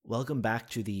Welcome back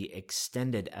to the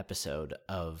extended episode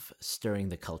of Stirring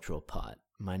the Cultural Pot.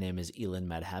 My name is Elin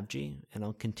Madhavji, and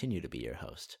I'll continue to be your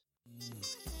host.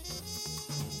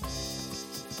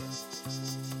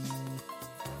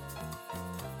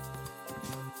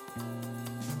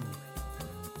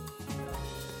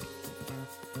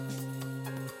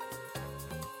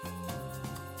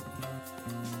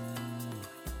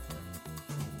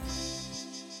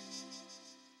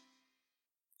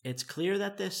 It's clear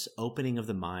that this opening of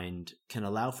the mind can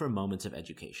allow for moments of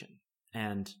education,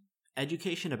 and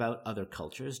education about other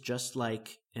cultures, just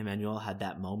like Emmanuel had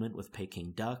that moment with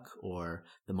Peking duck or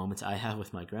the moments I have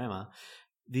with my grandma.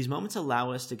 These moments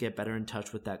allow us to get better in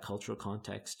touch with that cultural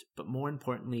context, but more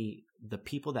importantly, the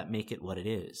people that make it what it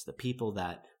is, the people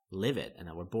that live it and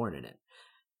that were born in it.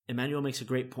 Emmanuel makes a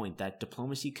great point that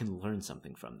diplomacy can learn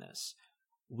something from this.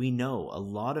 We know a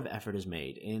lot of effort is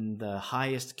made in the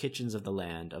highest kitchens of the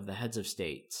land, of the heads of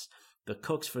states, the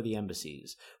cooks for the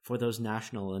embassies, for those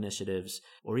national initiatives,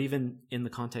 or even in the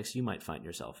context you might find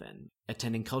yourself in,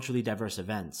 attending culturally diverse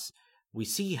events. We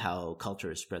see how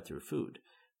culture is spread through food.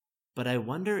 But I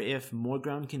wonder if more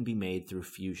ground can be made through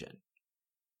fusion.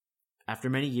 After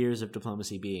many years of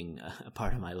diplomacy being a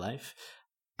part of my life,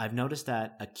 I've noticed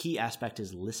that a key aspect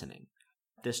is listening.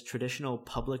 This traditional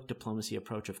public diplomacy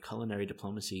approach of culinary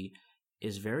diplomacy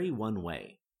is very one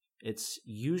way. It's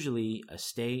usually a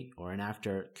state or an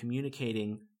actor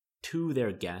communicating to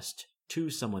their guest, to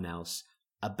someone else,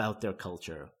 about their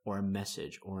culture or a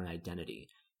message or an identity.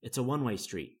 It's a one-way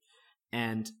street.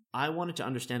 And I wanted to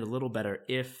understand a little better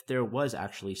if there was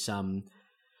actually some,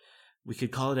 we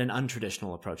could call it an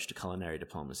untraditional approach to culinary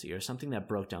diplomacy, or something that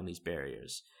broke down these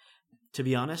barriers. To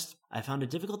be honest, I found it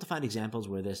difficult to find examples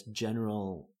where this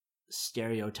general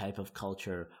stereotype of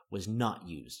culture was not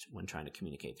used when trying to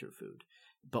communicate through food.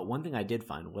 But one thing I did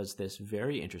find was this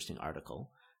very interesting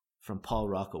article from Paul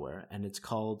Rockaware, and it's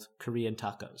called Korean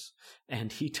Tacos.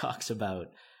 And he talks about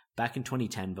back in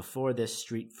 2010, before this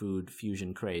street food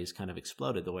fusion craze kind of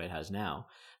exploded the way it has now,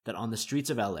 that on the streets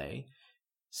of LA,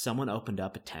 someone opened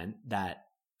up a tent that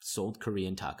sold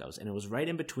Korean tacos, and it was right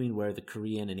in between where the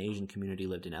Korean and Asian community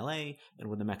lived in LA and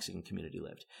where the Mexican community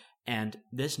lived. And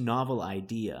this novel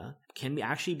idea can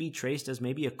actually be traced as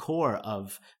maybe a core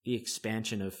of the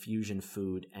expansion of fusion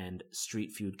food and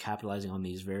street food, capitalizing on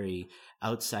these very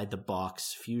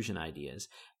outside-the-box fusion ideas.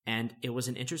 And it was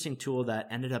an interesting tool that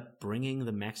ended up bringing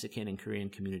the Mexican and Korean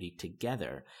community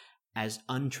together. As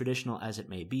untraditional as it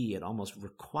may be, it almost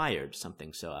required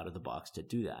something so out of the box to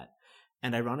do that.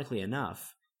 And ironically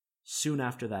enough, soon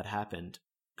after that happened,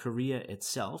 Korea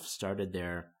itself started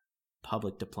their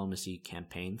public diplomacy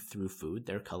campaign through food,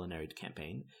 their culinary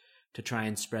campaign, to try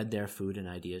and spread their food and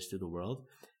ideas through the world.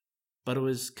 But it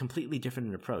was completely different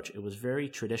in approach. It was very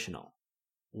traditional.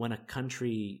 When a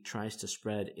country tries to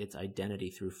spread its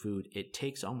identity through food, it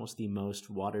takes almost the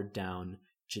most watered down,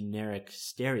 generic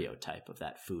stereotype of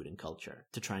that food and culture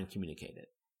to try and communicate it.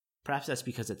 Perhaps that's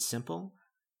because it's simple,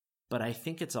 but I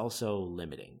think it's also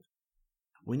limiting.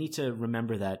 We need to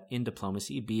remember that in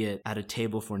diplomacy, be it at a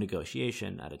table for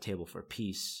negotiation, at a table for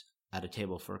peace, at a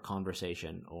table for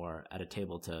conversation, or at a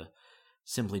table to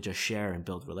simply just share and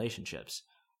build relationships,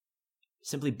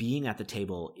 simply being at the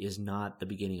table is not the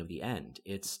beginning of the end.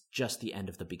 It's just the end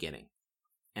of the beginning.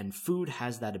 And food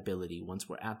has that ability, once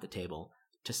we're at the table,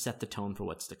 to set the tone for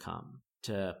what's to come,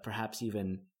 to perhaps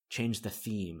even change the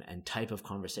theme and type of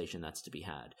conversation that's to be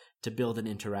had, to build an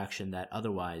interaction that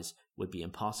otherwise would be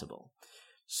impossible.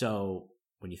 So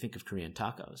when you think of Korean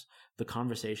tacos, the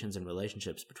conversations and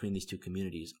relationships between these two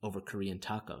communities over Korean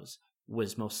tacos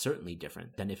was most certainly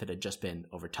different than if it had just been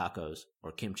over tacos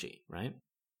or kimchi, right?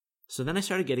 So then I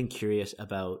started getting curious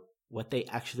about what they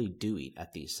actually do eat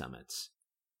at these summits.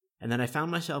 And then I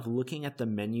found myself looking at the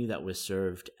menu that was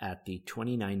served at the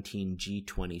 2019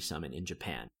 G20 summit in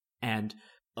Japan. And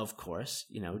of course,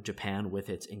 Japan, with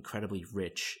its incredibly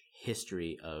rich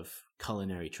history of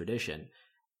culinary tradition,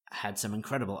 had some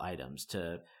incredible items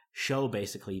to show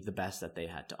basically the best that they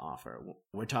had to offer.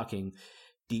 We're talking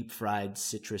deep fried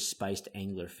citrus spiced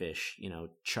anglerfish,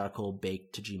 charcoal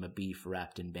baked Tajima beef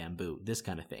wrapped in bamboo, this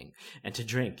kind of thing. And to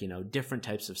drink, different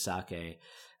types of sake.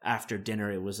 After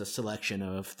dinner, it was a selection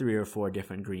of 3 or 4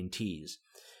 different green teas.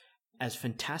 As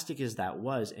fantastic as that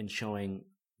was in showing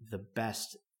the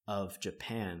best of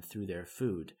Japan through their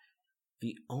food,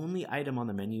 the only item on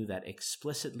the menu that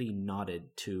explicitly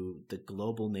nodded to the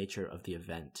global nature of the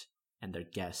event and their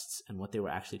guests and what they were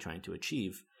actually trying to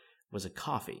achieve was a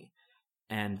coffee.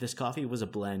 And this coffee was a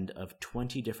blend of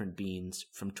 20 different beans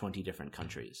from 20 different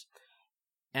countries.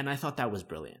 And I thought that was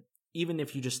brilliant. Even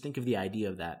if you just think of the idea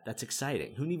of that, that's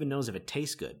exciting. Who even knows if it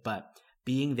tastes good? But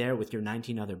being there with your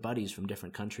 19 other buddies from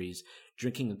different countries,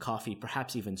 drinking a coffee,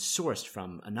 perhaps even sourced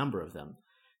from a number of them,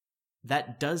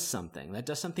 that does something. That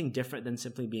does something different than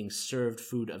simply being served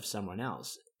food of someone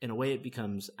else. In a way, it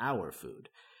becomes our food.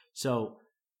 So,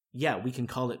 yeah, we can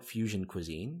call it fusion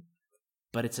cuisine,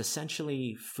 but it's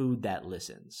essentially food that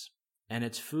listens. And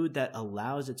it's food that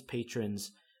allows its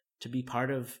patrons to be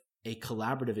part of a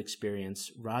collaborative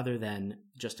experience rather than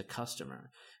just a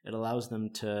customer. It allows them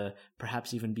to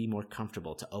perhaps even be more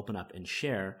comfortable to open up and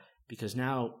share, because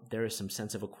now there is some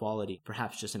sense of equality,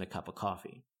 perhaps just in a cup of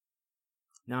coffee.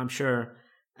 Now, I'm sure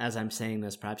as I'm saying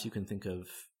this, perhaps you can think of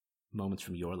moments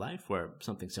from your life where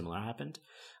something similar happened.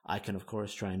 I can, of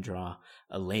course, try and draw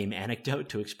a lame anecdote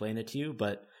to explain it to you,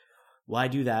 but why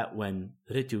do that when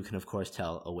Ritu can, of course,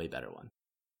 tell a way better one?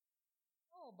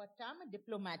 Oh, but I'm a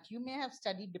diplomat. You may have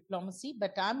studied diplomacy,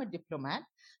 but I'm a diplomat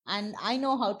and I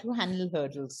know how to handle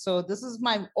hurdles. So this is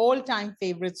my all-time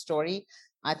favorite story.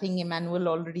 I think Emmanuel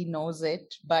already knows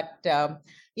it. But,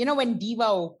 when Diva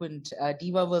opened,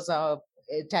 Diva was a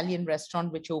Italian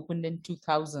restaurant which opened in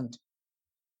 2000.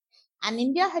 And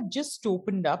India had just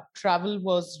opened up. Travel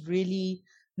was really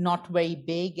not very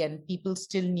big, and people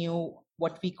still knew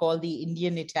what we call the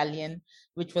Indian Italian,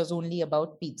 which was only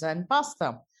about pizza and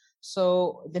pasta.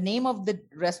 So the name of the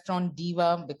restaurant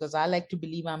Diva, because I like to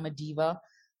believe I'm a diva,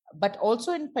 but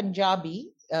also in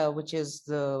Punjabi, which is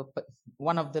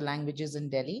one of the languages in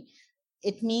Delhi,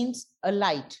 it means a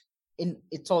light.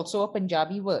 It's also a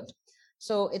Punjabi word.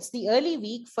 So it's the early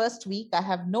week, first week, I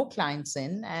have no clients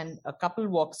in, and a couple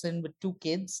walks in with two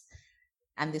kids,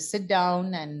 and they sit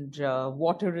down, and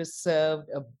water is served.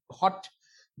 A hot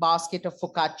basket of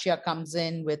focaccia comes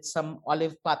in with some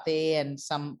olive pate and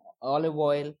some olive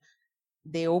oil.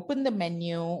 They open the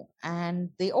menu, and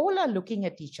they all are looking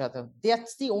at each other.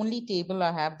 That's the only table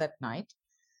I have that night.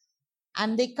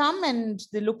 And they come and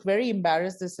they look very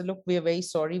embarrassed. They say, "Look, we're very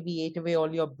sorry. We ate away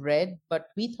all your bread, but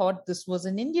we thought this was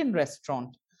an Indian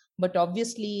restaurant. But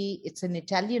obviously, it's an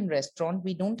Italian restaurant.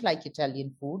 We don't like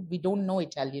Italian food. We don't know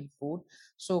Italian food.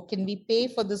 So, can we pay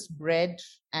for this bread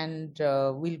and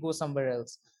we'll go somewhere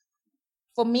else?"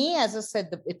 For me, as I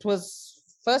said, it was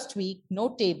first week,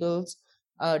 no tables,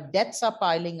 debts are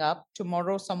piling up.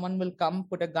 Tomorrow, someone will come,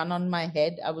 put a gun on my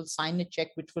head. I will sign a check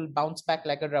which will bounce back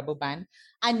like a rubber band.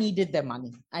 I needed their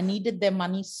money. I needed their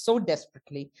money so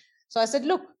desperately. So I said,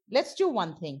 "Look, let's do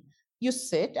one thing. You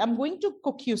sit, I'm going to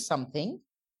cook you something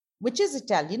which is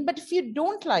Italian, but if you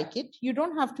don't like it, you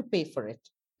don't have to pay for it.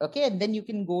 Okay. And then you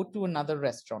can go to another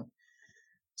restaurant."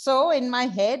 So in my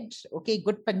head, okay,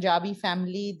 good Punjabi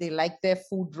family, they like their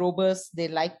food robust, they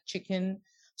like chicken.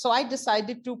 So I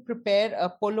decided to prepare a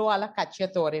polo alla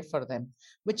cacciatore for them,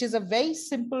 which is a very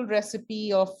simple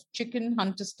recipe of chicken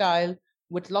hunter style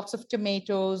with lots of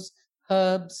tomatoes,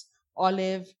 herbs,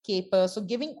 olive, caper. So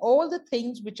giving all the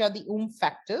things which are the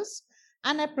factors.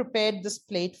 And I prepared this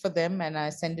plate for them and I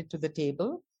sent it to the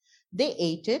table. They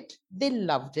ate it, they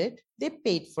loved it, they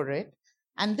paid for it.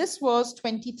 And this was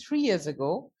 23 years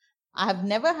ago. I have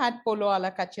never had polo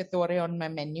alla cacciatore on my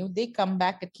menu. They come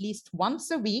back at least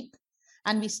once a week,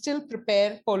 and we still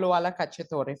prepare polo alla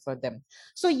cacciatore for them.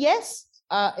 So, yes,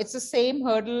 it's the same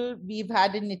hurdle we've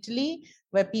had in Italy,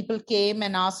 where people came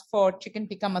and asked for chicken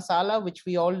tikka masala, which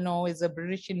we all know is a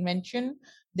British invention.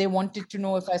 They wanted to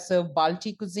know if I serve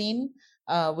Balti cuisine,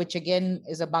 which again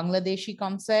is a Bangladeshi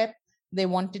concept. They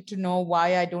wanted to know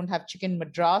why I don't have chicken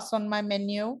madras on my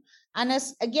menu. And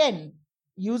as again,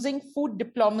 using food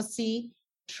diplomacy,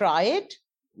 try it,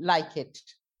 like it.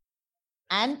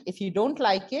 And if you don't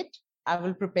like it, I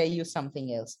will prepare you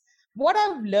something else. What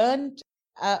I've learned,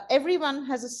 everyone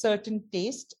has a certain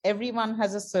taste, everyone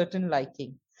has a certain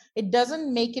liking. It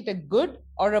doesn't make it a good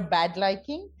or a bad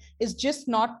liking. It's just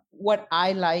not what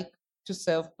I like to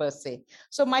serve per se.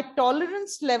 So my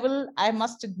tolerance level, I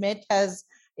must admit, has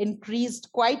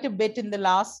increased quite a bit in the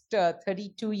last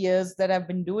 32 years that I've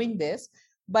been doing this.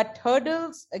 But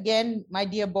hurdles, again, my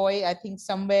dear boy, I think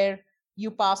somewhere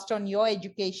you passed on your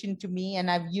education to me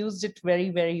and I've used it very,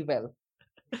 very well.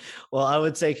 Well, I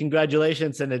would say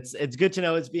congratulations, and it's good to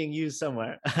know it's being used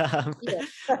somewhere.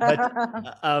 But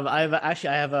I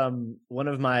have one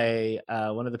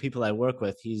of the people I work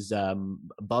with. He's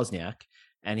Bosniak,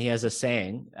 and he has a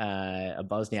saying, a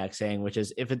Bosniak saying, which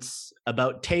is, "If it's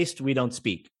about taste, we don't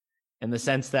speak." In the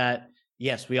sense that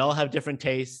yes, we all have different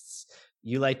tastes.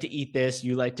 You like to eat this,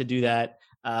 you like to do that.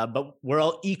 But we're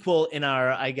all equal in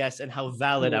our, I guess, and how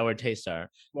valid our tastes are.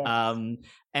 Yes.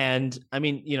 And I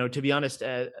mean, to be honest,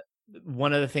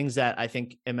 one of the things that I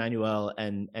think Emmanuel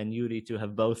and Yuri too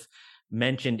have both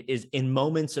mentioned is in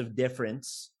moments of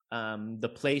difference,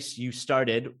 the place you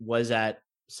started was at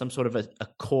some sort of a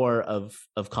core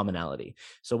of commonality.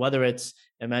 So whether it's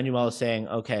Emmanuel saying,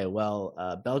 okay, well,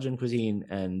 Belgian cuisine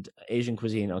and Asian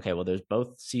cuisine, okay, well, there's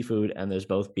both seafood and there's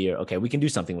both beer. Okay, we can do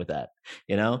something with that,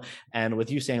 And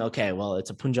with you saying, okay, well, it's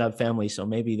a Punjab family, so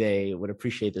maybe they would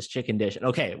appreciate this chicken dish.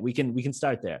 Okay, we can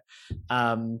start there.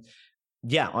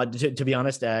 To be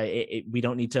honest, we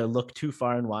don't need to look too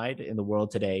far and wide in the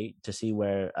world today to see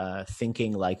where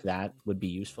thinking like that would be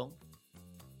useful.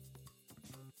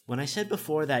 When I said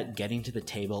before that getting to the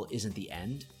table isn't the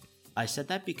end, I said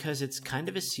that because it's kind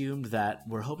of assumed that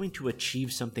we're hoping to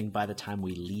achieve something by the time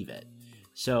we leave it.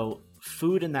 So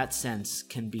food in that sense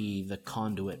can be the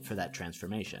conduit for that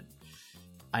transformation.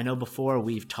 I know before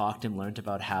we've talked and learned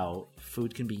about how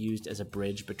food can be used as a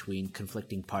bridge between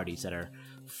conflicting parties that are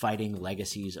fighting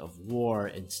legacies of war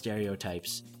and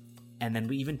stereotypes. And then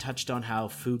we even touched on how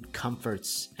food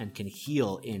comforts and can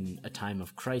heal in a time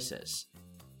of crisis.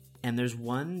 And there's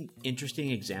one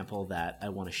interesting example that I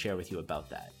want to share with you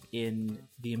about that. In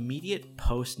the immediate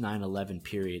post 9/11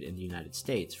 period in the United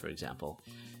States, for example,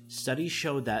 studies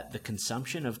showed that the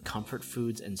consumption of comfort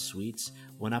foods and sweets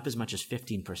went up as much as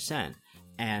 15%,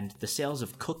 and the sales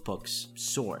of cookbooks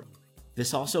soared.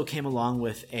 This also came along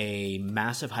with a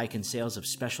massive hike in sales of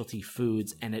specialty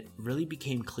foods, and it really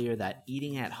became clear that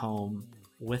eating at home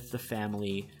with the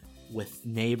family, with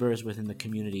neighbors within the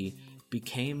community,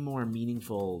 became more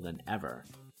meaningful than ever.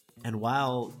 And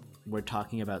while we're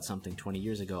talking about something 20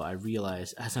 years ago, I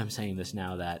realize as I'm saying this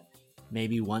now that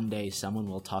maybe one day someone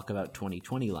will talk about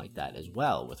 2020 like that as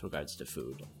well with regards to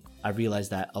food. I realize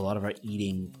that a lot of our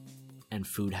eating and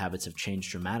food habits have changed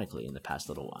dramatically in the past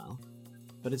little while.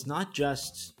 But it's not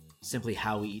just simply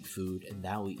how we eat food and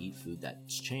how we eat food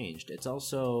that's changed. It's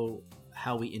also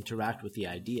how we interact with the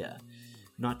idea.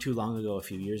 Not too long ago, a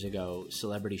few years ago,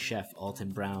 celebrity chef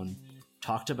Alton Brown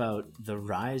talked about the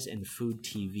rise in food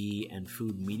TV and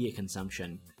food media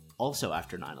consumption also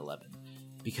after 9/11,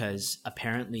 because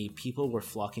apparently people were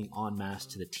flocking en masse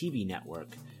to the TV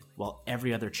network while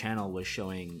every other channel was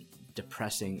showing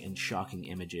depressing and shocking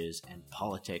images, and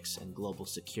politics and global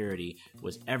security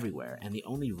was everywhere, and the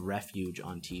only refuge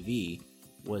on TV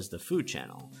was the Food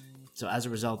Channel. So as a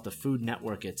result, the Food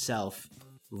Network itself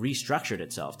restructured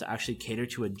itself to actually cater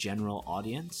to a general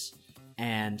audience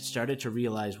and started to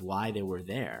realize why they were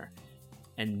there.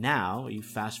 And now, you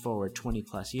fast forward 20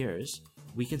 plus years,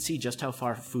 we can see just how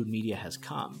far food media has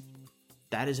come.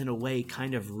 That is in a way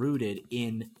kind of rooted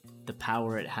in the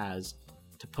power it has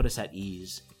to put us at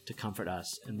ease, to comfort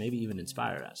us, and maybe even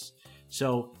inspire us.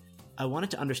 So I wanted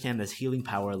to understand this healing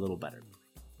power a little better.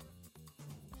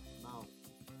 Now,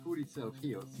 food itself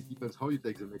heals. It depends how you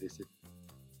take the medicine.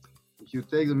 If you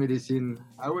take the medicine,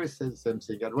 I always say the same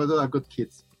thing. I'd rather I've got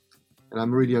kids. And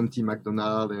I'm really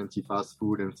anti-McDonald's and anti-fast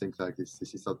food and things like this.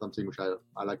 This is not something which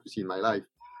I like to see in my life.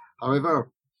 However,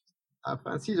 I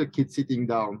fancy the kids sitting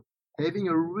down, having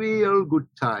a real good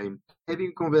time,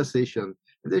 having conversation,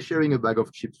 and they're sharing a bag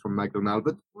of chips from McDonald's,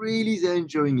 but really they're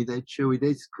enjoying it, they chew it,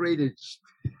 it's great.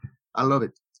 I love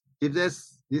it. If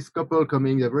there's this couple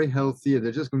coming, they're very healthy, and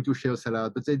they're just going to share a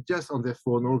salad, but they're just on their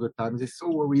phone all the time. They're so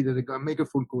worried that they're going to make a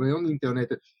phone call, they're on the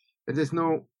internet, and there's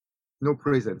no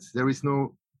presence. There is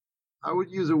no, I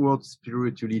would use the word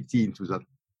spirituality into that.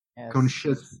 Yes.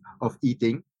 Conscious of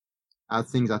eating. I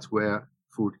think that's where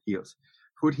food heals.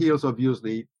 Food heals,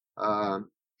 obviously.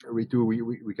 Ritu,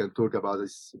 we can talk about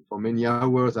this for many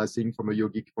hours. I think from a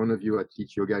yogic point of view, I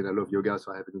teach yoga and I love yoga,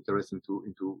 so I have an interest into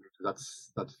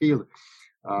that field.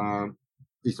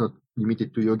 It's not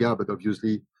limited to yoga, but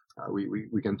obviously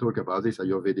we can talk about this,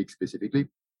 Ayurvedic specifically.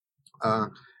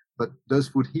 But does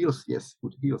food heals? Yes,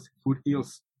 food heals. Food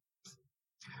heals.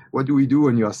 What do we do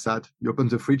when you are sad? You open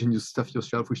the fridge and you stuff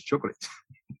yourself with chocolate.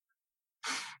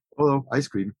 Or ice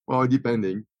cream, or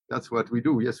depending. That's what we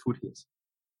do. Yes, food heals.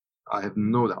 I have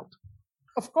no doubt.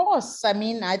 Of course. I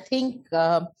mean, I think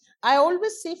I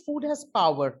always say food has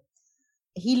power,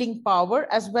 healing power,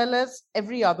 as well as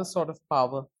every other sort of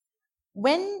power.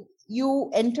 When you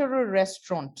enter a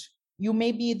restaurant, you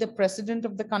may be the president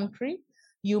of the country,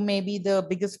 you may be the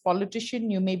biggest politician,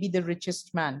 you may be the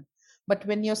richest man. But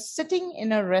when you're sitting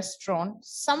in a restaurant,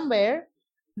 somewhere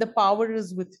the power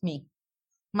is with me.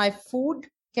 My food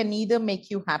can either make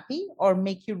you happy or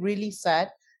make you really sad,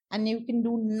 and you can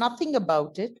do nothing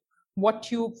about it.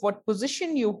 What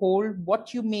position you hold,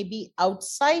 what you may be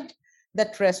outside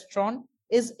that restaurant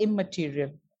is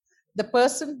immaterial. The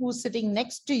person who's sitting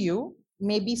next to you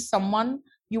may be someone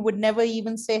you would never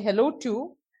even say hello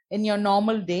to in your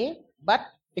normal day, but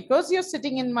because you're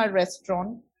sitting in my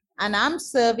restaurant and I'm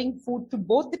serving food to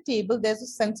both the table, there's a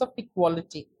sense of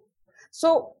equality.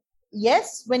 So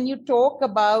yes, when you talk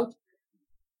about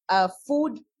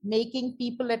food making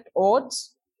people at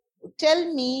odds?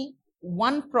 Tell me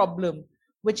one problem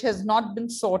which has not been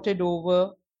sorted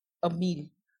over a meal.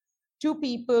 Two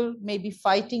people may be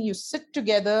fighting, you sit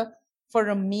together for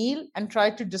a meal and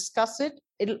try to discuss it.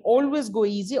 It'll always go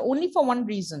easy, only for one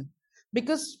reason,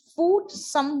 because food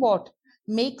somewhat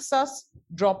makes us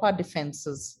drop our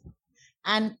defenses.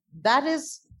 And that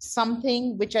is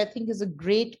something which I think is a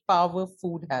great power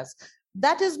food has.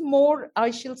 That is more,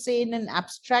 I shall say, in an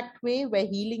abstract way where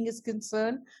healing is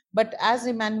concerned. But as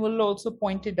Emmanuel also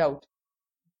pointed out,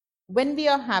 when we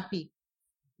are happy,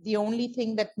 the only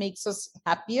thing that makes us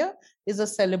happier is a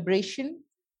celebration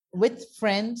with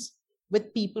friends,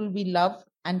 with people we love,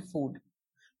 and food.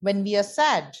 When we are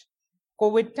sad,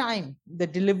 COVID time, the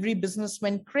delivery business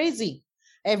went crazy.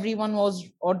 Everyone was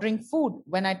ordering food.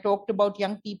 When I talked about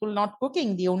young people not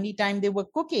cooking, the only time they were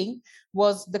cooking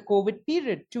was the COVID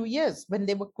period, 2 years, when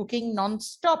they were cooking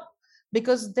non-stop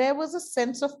because there was a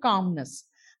sense of calmness.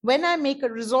 When I make a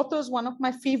risotto is one of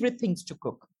my favorite things to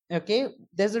cook. Okay,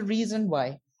 there's a reason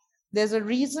why. There's a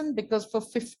reason because for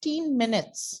 15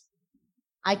 minutes,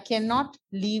 I cannot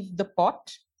leave the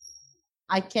pot.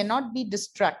 I cannot be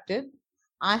distracted.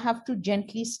 I have to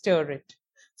gently stir it.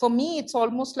 For me, it's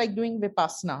almost like doing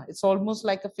Vipassana. It's almost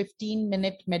like a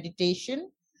 15-minute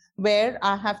meditation where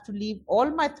I have to leave all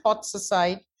my thoughts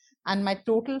aside and my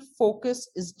total focus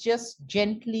is just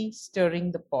gently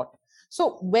stirring the pot.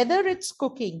 So whether it's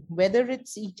cooking, whether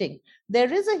it's eating,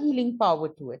 there is a healing power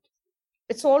to it.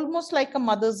 It's almost like a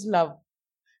mother's love.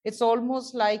 It's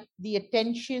almost like the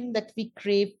attention that we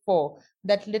crave for,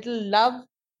 that little love,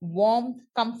 warmth,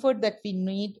 comfort that we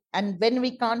need. And when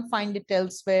we can't find it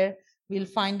elsewhere, we'll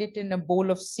find it in a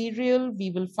bowl of cereal,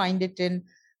 we will find it in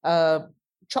a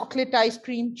chocolate ice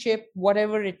cream chip,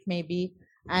 whatever it may be.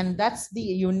 And that's the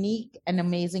unique and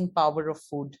amazing power of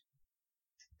food.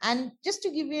 And just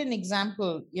to give you an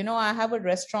example, I have a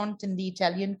restaurant in the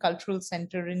Italian Cultural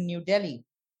Center in New Delhi.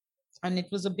 And it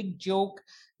was a big joke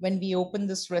when we opened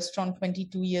this restaurant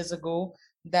 22 years ago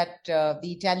that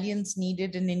the Italians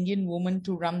needed an Indian woman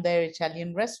to run their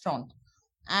Italian restaurant.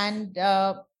 And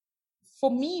for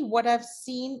me, what I've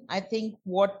seen, I think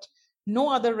what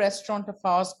no other restaurant of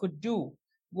ours could do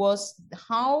was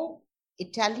how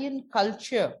Italian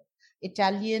culture,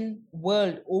 Italian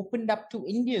world opened up to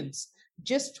Indians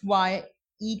just via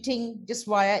eating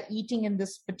in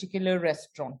this particular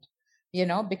restaurant.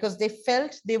 Because they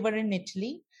felt they were in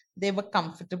Italy, they were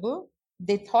comfortable,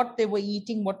 they thought they were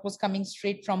eating what was coming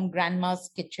straight from grandma's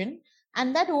kitchen,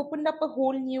 and that opened up a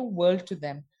whole new world to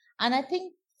them. And I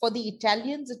think for the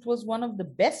Italians, it was one of the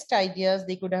best ideas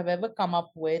they could have ever come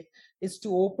up with, is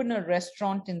to open a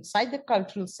restaurant inside the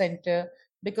cultural center,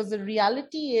 because the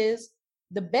reality is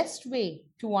the best way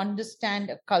to understand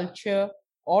a culture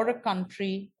or a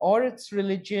country or its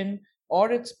religion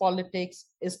or its politics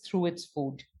is through its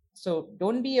food. So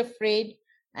don't be afraid,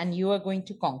 and you are going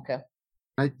to conquer.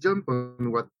 I jump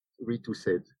on what Ritu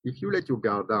said. If you let your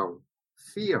guard down,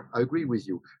 fear, I agree with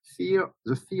you,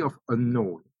 the fear of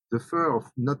unknown, the fear of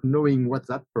not knowing what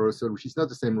that person, which is not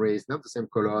the same race, not the same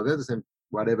color, not the same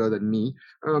whatever than me,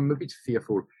 I'm a bit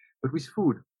fearful. But with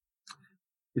food,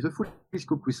 if the food is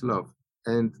cooked with love,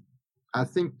 and I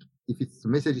think if the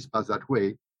message is passed that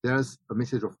way, there's a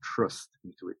message of trust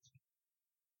into it.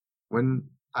 When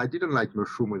I didn't like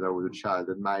mushroom when I was a child,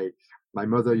 and my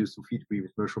mother used to feed me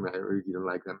with mushroom. I really didn't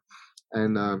like them,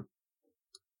 and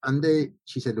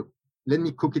she said, "Look, let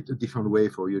me cook it a different way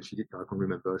for you." She did. I can't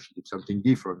remember. She did something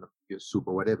different, soup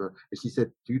or whatever. And she said,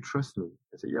 "Do you trust me?"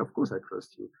 I said, "Yeah, of course I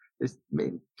trust you."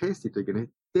 Taste it again.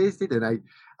 I tasted it, and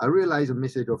I realized a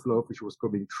message of love which was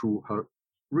coming through her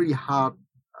really hard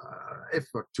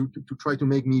effort to try to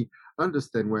make me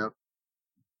understand where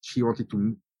she wanted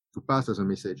to pass as a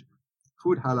message.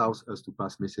 Food allows us to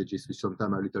pass messages which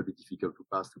sometimes are a little bit difficult to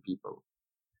pass to people.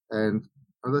 And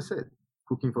as I said,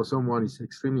 cooking for someone is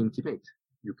extremely intimate.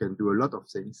 You can do a lot of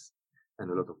things and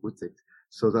a lot of good things.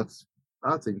 So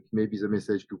I think maybe the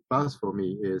message to pass for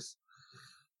me is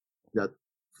that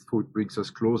food brings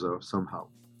us closer somehow.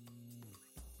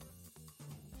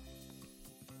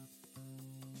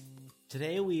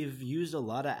 Today we've used a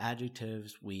lot of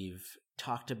adjectives, we've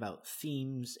talked about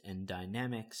themes and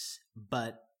dynamics,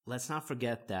 but let's not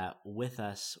forget that with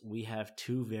us, we have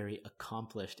two very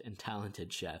accomplished and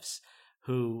talented chefs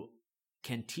who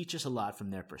can teach us a lot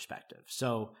from their perspective.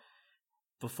 So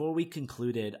before we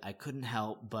concluded, I couldn't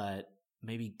help but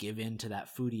maybe give in to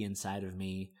that foodie inside of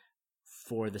me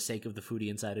for the sake of the foodie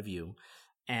inside of you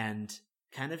and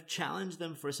kind of challenge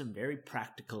them for some very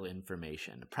practical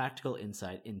information, practical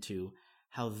insight into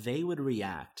how they would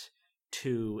react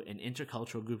to an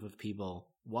intercultural group of people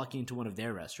walking into one of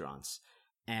their restaurants,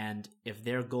 and if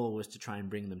their goal was to try and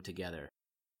bring them together.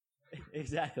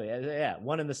 Exactly. Yeah,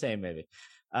 one and the same, maybe.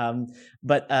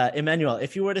 But Emmanuel,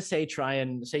 if you were to say,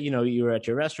 you were at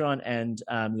your restaurant and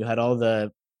you had all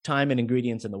the time and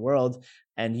ingredients in the world,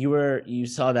 and you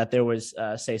saw that there was,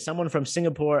 say, someone from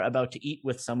Singapore about to eat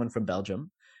with someone from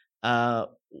Belgium,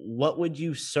 what would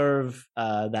you serve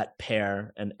that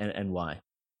pair, and why?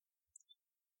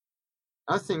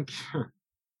 I think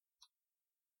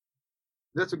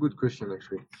that's a good question,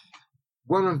 actually.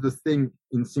 One of the things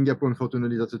in Singapore,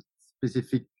 unfortunately, that's a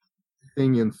specific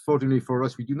thing. Unfortunately for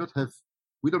us, we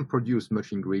don't produce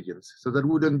much ingredients. So that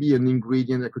wouldn't be an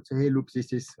ingredient I could say, hey, look,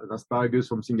 this is an asparagus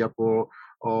from Singapore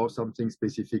or something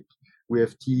specific. We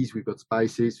have teas, we've got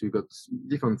spices, we've got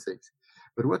different things.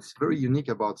 But what's very unique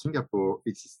about Singapore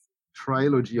is this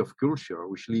trilogy of culture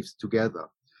which lives together.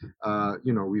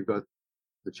 We've got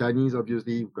the Chinese,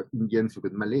 obviously, we've got Indians, we've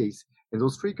got Malays, and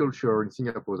those three cultures in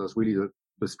Singapore, that's really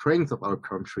the strength of our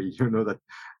country, that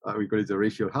we call it the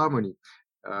racial harmony.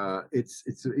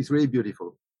 It's really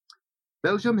beautiful.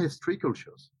 Belgium has three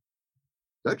cultures: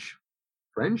 Dutch,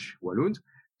 French, Walloon,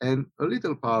 and a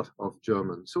little part of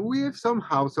German. So we have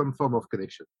somehow some form of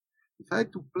connection. If I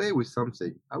had to play with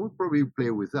something, I would probably play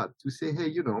with that to say, hey,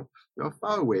 you are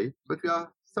far away, but we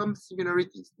are some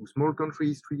similarities. Two small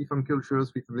countries, three different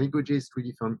cultures, different languages, three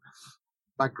different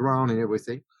background and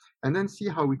everything, and then see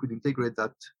how we could integrate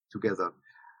that together.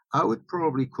 I would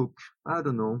probably cook, I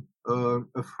don't know,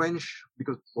 a French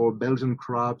or Belgian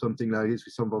crab, something like this,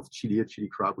 with some of chili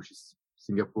crab, which is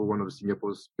one of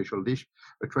Singapore's special dish,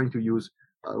 but trying to use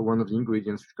one of the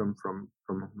ingredients which come from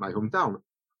my hometown.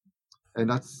 And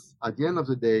that's, at the end of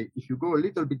the day, if you go a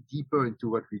little bit deeper into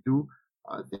what we do,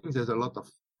 I think there's a lot of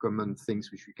common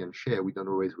things which we can share we don't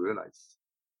always realize.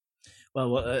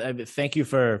 Well, thank you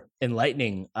for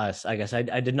enlightening us. I guess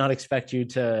I did not expect you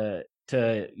to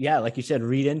like you said,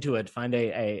 read into it, find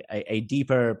a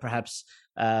deeper, perhaps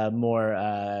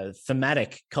more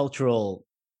thematic cultural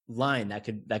line that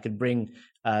could bring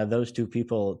those two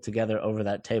people together over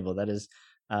that table. That is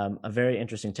a very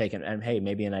interesting take, and hey,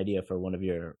 maybe an idea for one of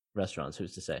your restaurants.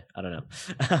 Who's to say? I don't know.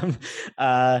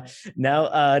 Now,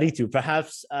 Ritu,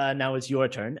 perhaps now it's your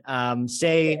turn.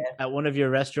 Say at one of your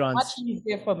restaurants. Much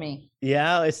easier for me.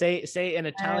 Yeah, say an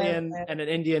Italian and an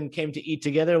Indian came to eat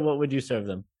together. What would you serve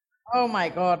them? Oh my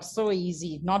God, so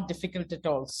easy, not difficult at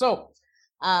all. So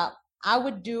I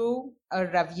would do a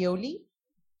ravioli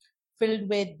filled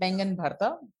with bengan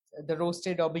bharta, the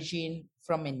roasted aubergine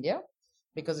from India,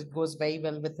 because it goes very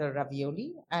well with a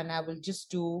ravioli. And I will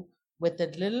just do with a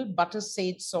little butter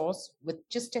sage sauce with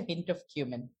just a hint of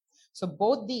cumin. So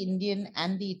both the Indian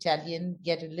and the Italian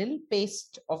get a little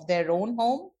taste of their own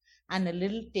home and a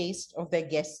little taste of their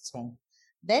guests' home.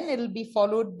 Then it'll be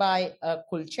followed by a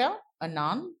kulcha, a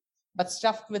naan, but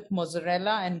stuffed with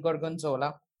mozzarella and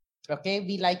gorgonzola. Okay,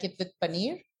 we like it with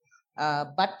paneer,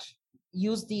 but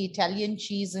use the Italian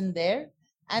cheese in there.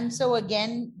 And so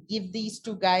again, give these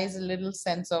two guys a little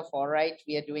sense of, all right,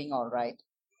 we are doing all right.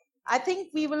 I think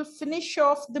we will finish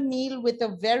off the meal with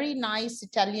a very nice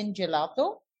Italian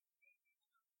gelato,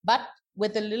 but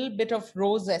with a little bit of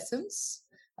rose essence,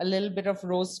 a little bit of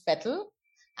rose petal,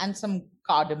 and some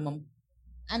cardamom.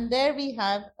 And there we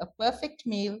have a perfect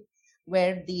meal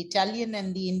where the Italian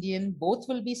and the Indian both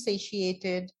will be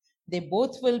satiated. They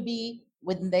both will be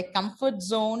within their comfort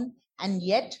zone, and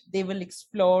yet they will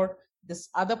explore this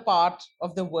other part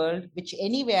of the world, which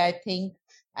anyway, I think,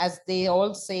 as they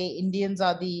all say, Indians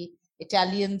are the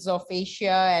Italians of Asia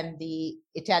and the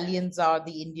Italians are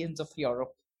the Indians of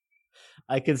Europe.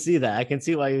 I can see that. I can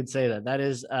see why you'd say that. That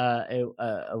is a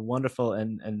wonderful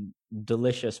and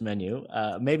delicious menu.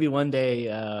 Maybe one day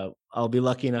I'll be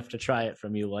lucky enough to try it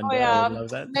from you one day. Yeah. I would love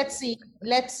that.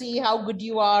 Let's see how good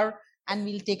you are, and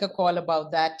we'll take a call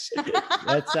about that.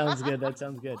 That sounds good. That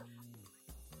sounds good.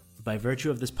 By virtue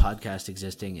of this podcast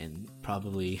existing and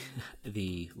probably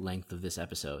the length of this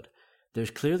episode,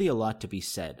 there's clearly a lot to be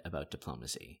said about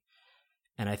diplomacy.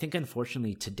 And I think,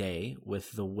 unfortunately, today,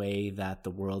 with the way that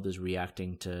the world is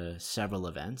reacting to several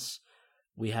events,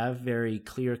 we have very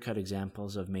clear-cut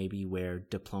examples of maybe where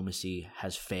diplomacy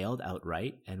has failed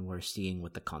outright, and we're seeing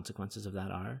what the consequences of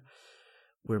that are.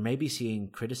 We're maybe seeing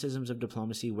criticisms of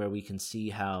diplomacy where we can see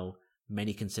how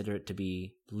many consider it to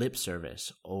be lip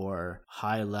service or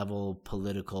high-level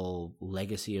political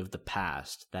legacy of the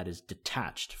past that is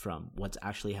detached from what's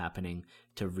actually happening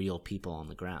to real people on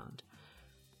the ground.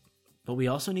 But we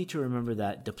also need to remember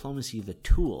that diplomacy, the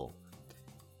tool,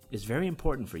 is very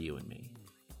important for you and me.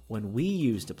 When we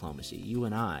use diplomacy, you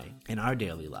and I, in our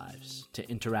daily lives, to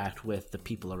interact with the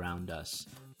people around us,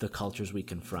 the cultures we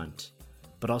confront,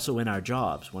 but also in our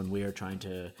jobs when we are trying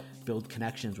to build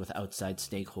connections with outside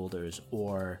stakeholders,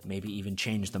 or maybe even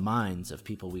change the minds of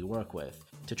people we work with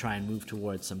to try and move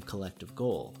towards some collective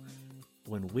goal.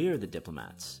 When we're the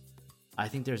diplomats, I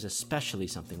think there's especially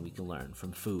something we can learn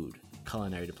from food,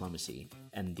 culinary diplomacy,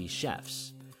 and these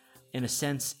chefs. In a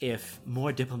sense, if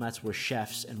more diplomats were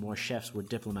chefs and more chefs were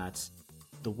diplomats,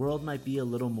 the world might be a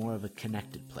little more of a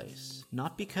connected place.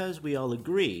 Not because we all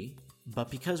agree,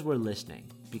 but because we're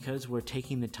listening, because we're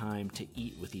taking the time to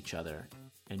eat with each other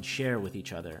and share with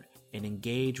each other and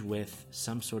engage with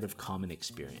some sort of common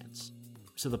experience.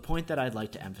 So the point that I'd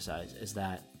like to emphasize is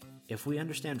that if we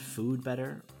understand food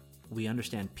better, we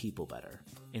understand people better.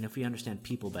 And if we understand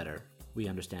people better, we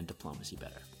understand diplomacy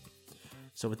better.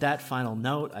 So with that final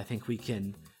note, I think we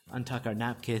can untuck our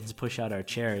napkins, push out our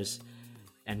chairs,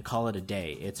 and call it a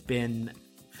day. It's been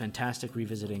fantastic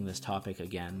revisiting this topic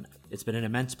again. It's been an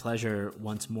immense pleasure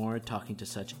once more talking to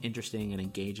such interesting and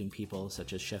engaging people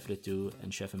such as Chef Ritu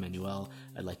and Chef Emmanuel.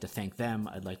 I'd like to thank them.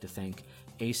 I'd like to thank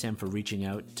ASEM for reaching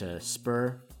out to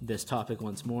spur this topic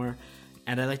once more.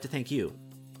 And I'd like to thank you.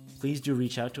 Please do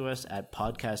reach out to us at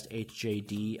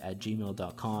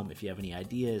podcasthjd@gmail.com if you have any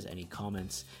ideas, any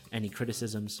comments, any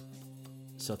criticisms.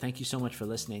 So thank you so much for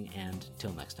listening, and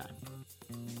till next time.